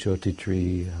pochoti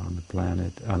tree on the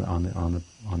planet, on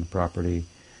the property,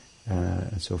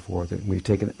 and so forth. And we've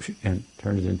taken it and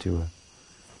turned it into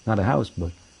not a house,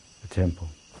 but a temple.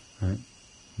 Right?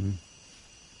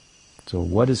 So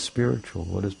what is spiritual?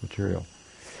 What is material?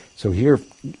 So here,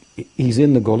 he's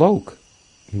in the Golok.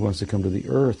 He wants to come to the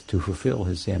earth to fulfill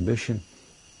his ambition,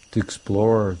 to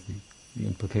explore the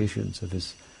implications of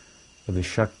his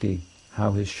Shakti,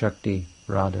 how his Shakti,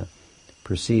 Radha,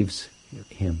 perceives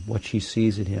him, what she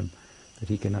sees in him that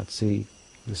he cannot see.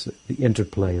 The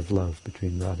interplay of love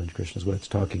between Radha and Krishna is what it's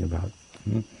talking about.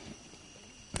 And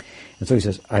so he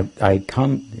says,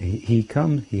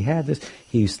 he had this,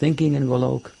 he's thinking in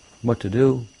Golok, what to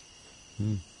do.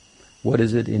 What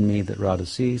is it in me that Radha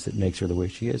sees that makes her the way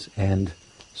she is? And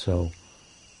so,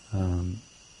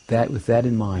 with that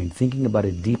in mind, thinking about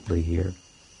it deeply here,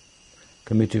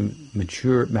 coming to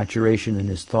maturation in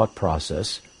his thought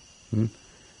process.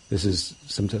 This is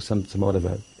somewhat of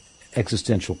an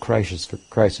existential crisis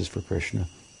for Krishna.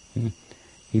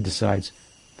 He decides,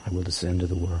 I will descend to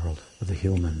the world of the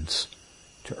humans,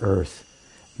 to earth,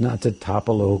 not to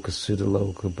Tapaloka,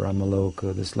 Siddhaloka,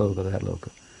 Brahmaloka, this loka, that loka,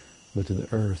 but to the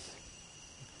earth,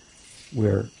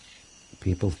 where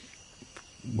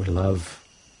love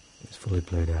is fully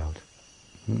played out,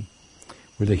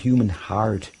 where the human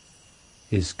heart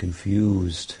is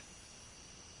confused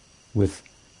with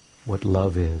what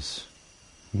love is.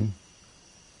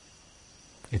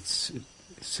 It's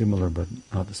similar but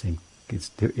not the same.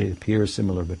 It appears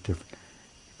similar but different.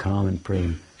 Kam and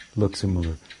Prem look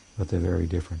similar, but they're very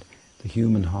different. The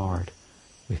human heart.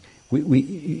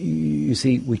 You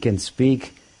see, we can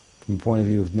speak from the point of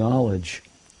view of knowledge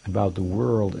about the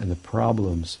world and the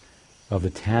problems of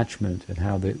attachment and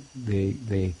how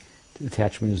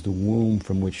attachment is the womb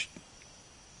from which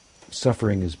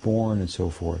suffering is born and so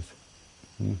forth.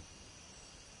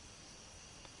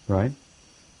 Right?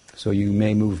 So you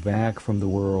may move back from the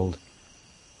world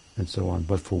and so on,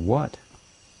 but for what?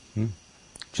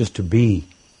 Just to be.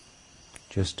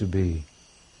 Just to be.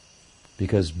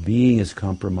 Because being is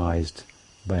compromised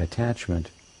by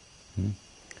attachment.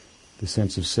 The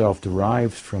sense of self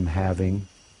derived from having,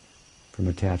 from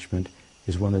attachment,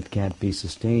 is one that can't be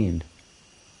sustained.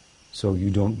 So you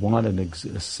don't want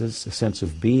a sense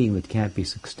of being that can't be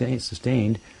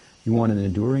sustained. You want an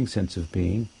enduring sense of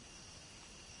being,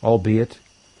 albeit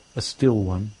a still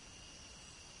one.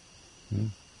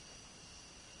 And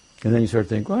then you start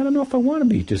thinking, well, I don't know if I want to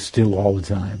be just still all the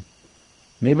time.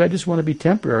 Maybe I just want to be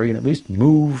temporary and at least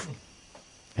move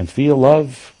and feel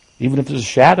love, even if there's a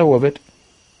shadow of it,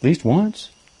 at least once.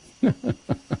 This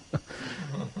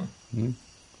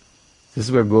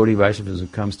is where Gaudiya Vaishnavism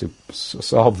comes to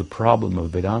solve the problem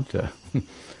of Vedanta,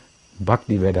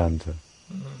 Bhakti Vedanta,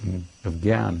 of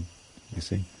Gyan, you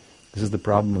see. This is the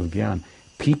problem of Gyan.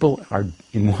 People are,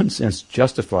 in one sense,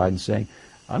 justified in saying,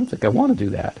 I don't think I want to do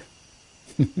that.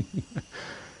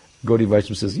 Gaudiya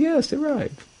Vaishnava says, yes, they're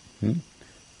right.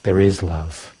 There is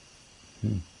love.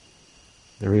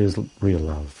 There is real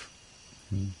love.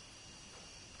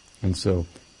 And so,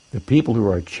 the people who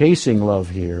are chasing love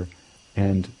here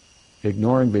and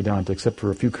ignoring Vedanta, except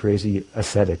for a few crazy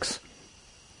ascetics,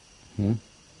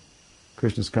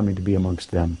 Krishna's coming to be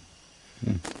amongst them.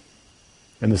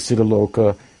 And the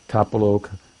Siddhaloka,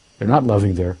 Tapaloka, they're not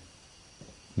loving there.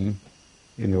 In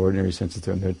the ordinary sense of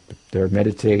the term, they're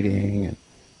meditating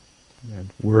and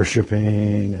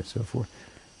worshipping and so forth.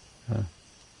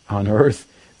 On earth,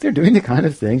 they're doing the kind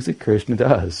of things that Krishna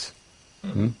does.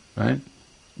 Right?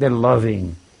 They're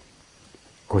loving.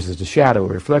 Of course, it's a shadow, a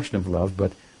reflection of love,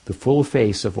 but the full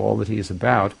face of all that he is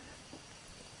about,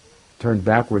 turned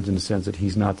backwards in the sense that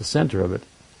he's not the center of it,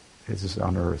 is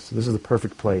on earth. So this is the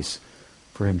perfect place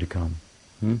for him to come.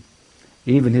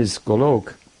 Even his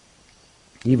Golok,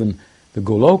 even the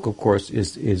Golok, of course,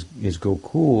 is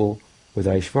Gokul with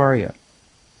Aishvarya.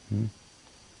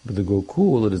 But the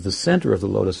Gokul, it is the center of the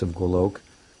lotus of Golok.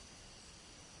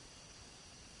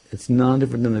 It's non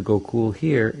different than the Gokul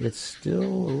here. It's still a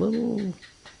little...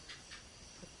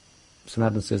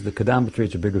 Sanatana says the Kadamba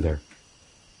trees are bigger there.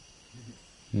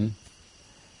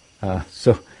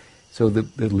 So the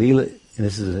Lila, and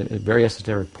this is a very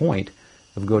esoteric point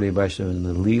of Gaudiya Vaishnava, and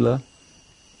the Lila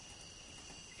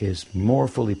is more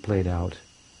fully played out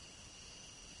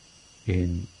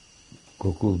in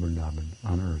Gokul Vrindavan,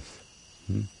 on earth.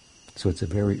 So it's a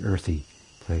very earthy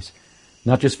place.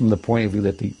 Not just from the point of view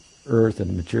that the earth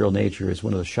and material nature is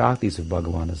one of the Shaktis of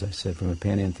Bhagavan, as I said, from a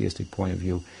panentheistic point of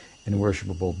view, and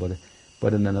worshipable,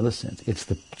 but in another sense, it's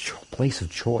the place of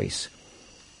choice.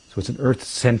 So it's an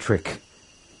earth-centric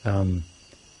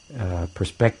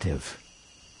perspective,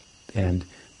 and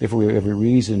therefore we have every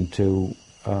reason to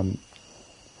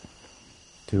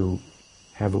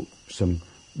have some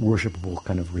worshipable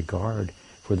kind of regard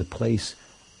for the place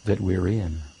that we're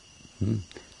in,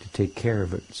 to take care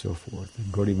of it and so forth.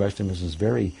 And Gaudiya Vaishnavism is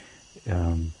very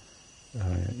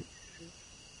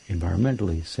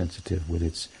environmentally sensitive with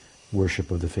its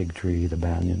worship of the fig tree, the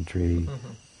banyan tree,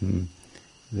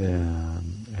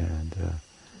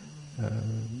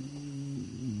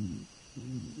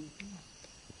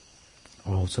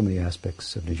 so many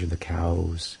aspects of nature, the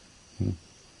cows.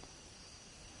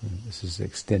 This is the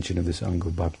extension of this Anga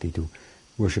Bhakti, to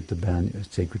worship the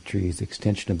sacred trees. The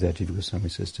extension of that, Jiva Goswami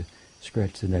says, to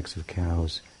scratch the necks of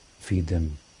cows, feed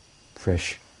them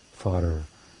fresh fodder,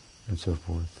 and so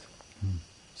forth.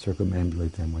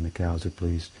 Circumambulate them when the cows are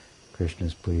pleased. Krishna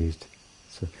is pleased.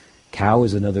 So, cow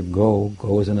is another go.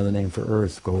 Go is another name for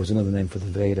earth. Go is another name for the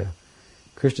Veda.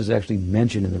 Krishna is actually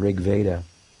mentioned in the Rig Veda,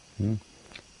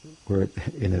 where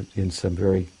in some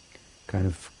very kind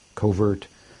of covert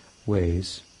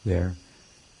ways there,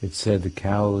 it said the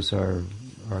cows are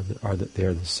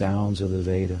the sounds of the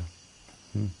Veda.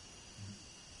 And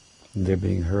they're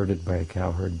being herded by a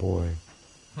cowherd boy.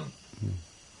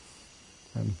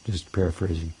 I'm just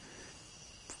paraphrasing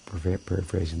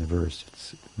the verse.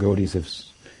 Gaudis have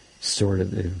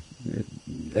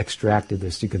extracted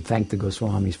this. You can thank the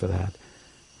Goswamis for that.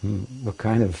 What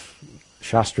kind of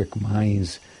shastric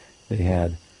minds they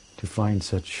had to find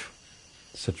such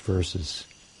verses.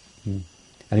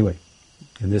 Anyway,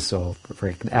 And this all for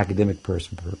an academic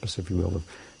purpose, if you will, of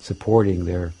supporting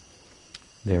their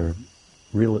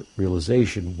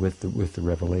realization with the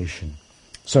revelation.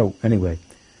 So anyway,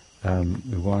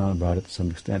 we've gone on about it to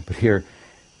some extent, but here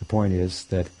the point is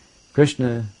that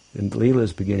Krishna in Lila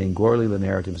is beginning, Gaur Lila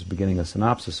narrative is beginning a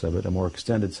synopsis of it, a more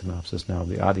extended synopsis now of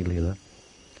the Adi-lila,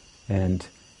 and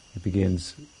it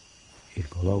begins in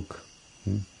Golok.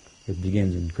 It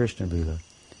begins in Krishna Lila,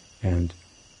 and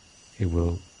it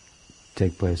will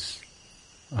take place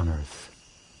on earth,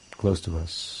 close to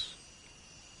us.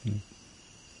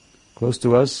 Close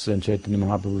to us, and Chaitanya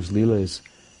Mahaprabhu's Lila is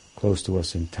close to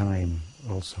us in time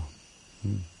also.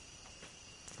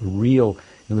 Real,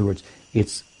 in other words,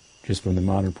 it's, just from the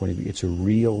modern point of view, it's a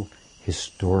real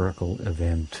historical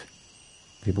event.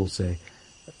 People say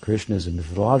Krishna is a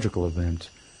mythological event,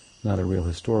 not a real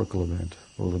historical event.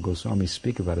 Well, the Goswamis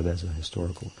speak about it as a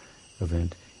historical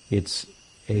event. It's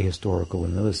ahistorical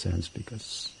in another sense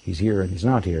because he's here and he's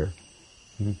not here.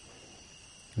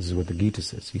 This is what the Gita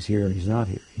says. He's here and he's not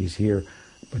here. He's here,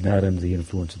 but not under the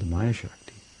influence of the Maya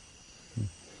Shakti.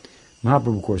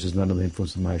 Mahaprabhu, of course, is not under the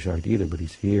influence of the Maya Shakti either, but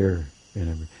he's here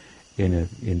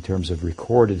in terms of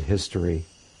recorded history.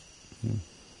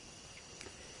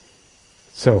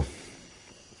 So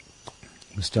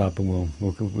we'll stop and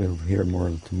we'll hear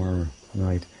more tomorrow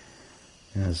night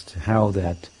as to how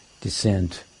that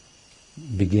descent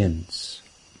begins.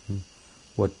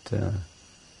 What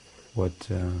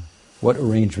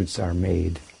arrangements are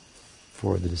made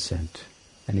for the descent?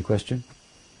 Any question?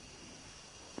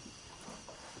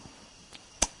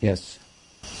 Yes.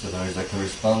 So there is a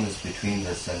correspondence between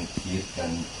the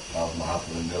Sankirtan of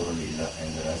Mahaprabhu in Gaura-lila and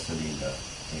the Rasa-lila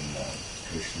in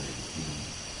Krishna,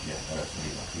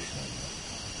 Rasa-lila, Krishna-lila.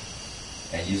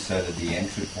 And you said that the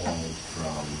entry point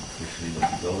from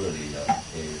Krishna-lila to Gaura-lila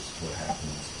is what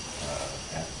happens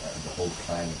at the whole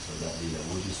climax of that lila.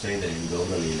 Would you say that in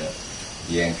Gaura-lila,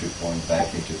 the entry point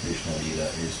back into Krishna-lila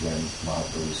is when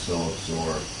Mahaprabhu is so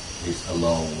absorbed, he's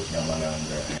alone with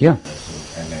Ramananda,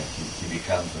 and then he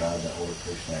becomes Radha or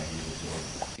Krishna, and he's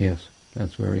absorbed. Yes,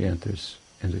 that's where he enters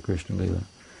into Krishna-lila.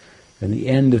 And the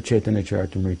end of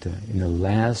Caitanya-caritamrta, in the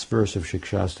last verse of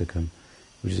Shikshastakam,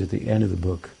 which is at the end of the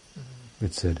book,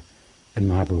 it said, and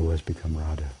Mahaprabhu has become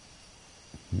Radha.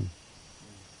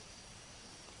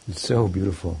 It's so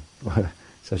beautiful.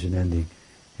 Such an ending.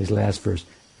 His last verse,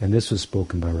 and this was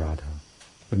spoken by Radha.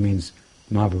 It means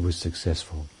Mahaprabhu was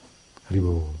successful.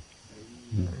 Haribol.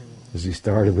 As he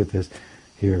started with this,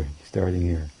 starting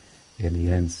here, and he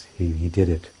ends, he did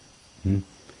it.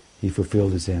 He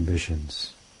fulfilled his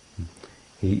ambitions.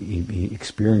 He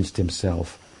experienced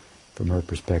himself from her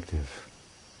perspective.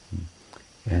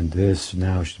 And this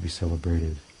now should be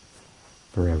celebrated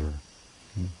forever.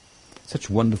 Such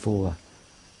wonderful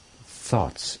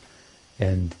thoughts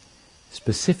and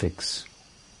specifics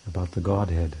about the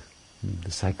Godhead,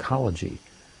 the psychology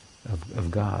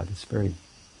of God. It's very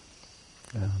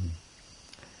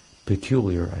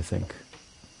peculiar, I think.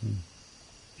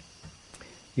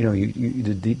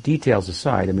 The details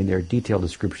aside, there are detailed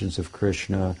descriptions of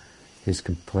Krishna, his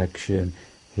complexion,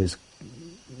 his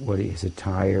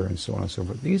attire, and so on and so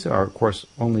forth. These are, of course,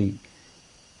 only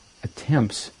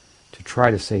attempts to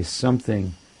try to say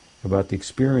something about the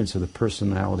experience of the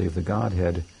personality of the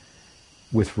Godhead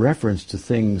with reference to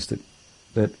things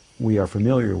that we are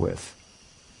familiar with.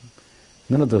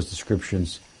 None of those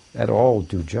descriptions at all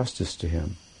do justice to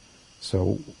him.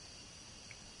 So,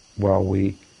 while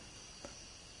we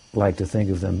like to think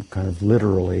of them kind of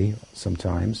literally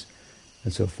sometimes,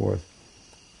 and so forth,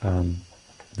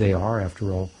 they are,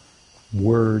 after all,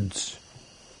 words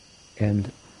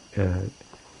and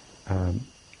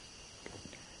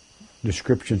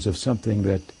descriptions of something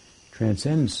that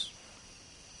transcends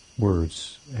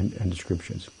words and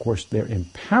descriptions. Of course, they're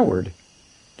empowered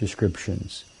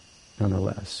descriptions,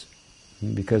 nonetheless,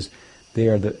 because they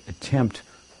are the attempt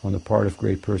on the part of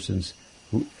great persons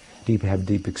who have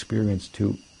deep experience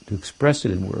to express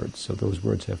it in words, so those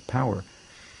words have power.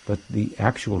 But the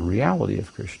actual reality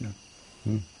of Krishna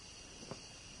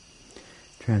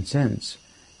transcends.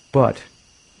 But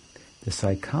the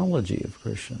psychology of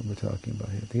Krishna we're talking about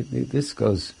here, this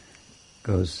goes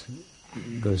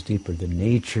deeper. The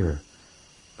nature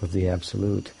of the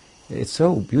Absolute. It's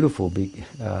so beautiful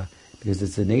because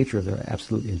it's the nature of the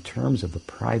Absolute in terms of the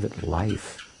private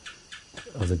life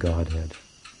of the Godhead.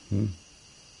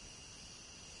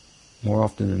 More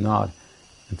often than not,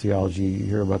 in theology, you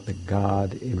hear about the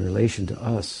God in relation to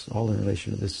us, all in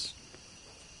relation to this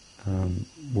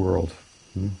world,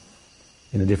 in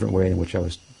a different way in which I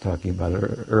was talking about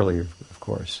earlier, of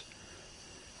course.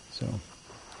 So,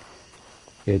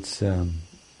 it's a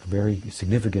very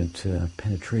significant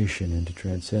penetration into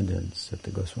transcendence that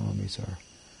the Goswamis are,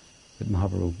 that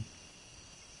Mahaprabhu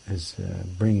is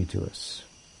bringing to us,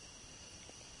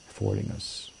 affording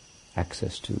us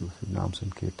access to through Nam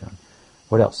Sankirtan.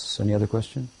 What else? Any other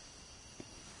question?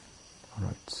 All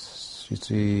right.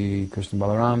 Shri Krishna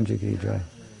Balaram Ji ki jai.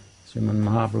 Sriman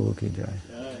Mahaprabhu ki jai.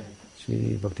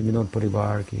 Shri Bhakti Vinod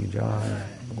Parivar ki jai.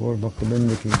 Gaur Bhakti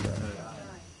Binda ki jai.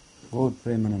 Gaur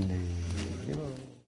Premanande.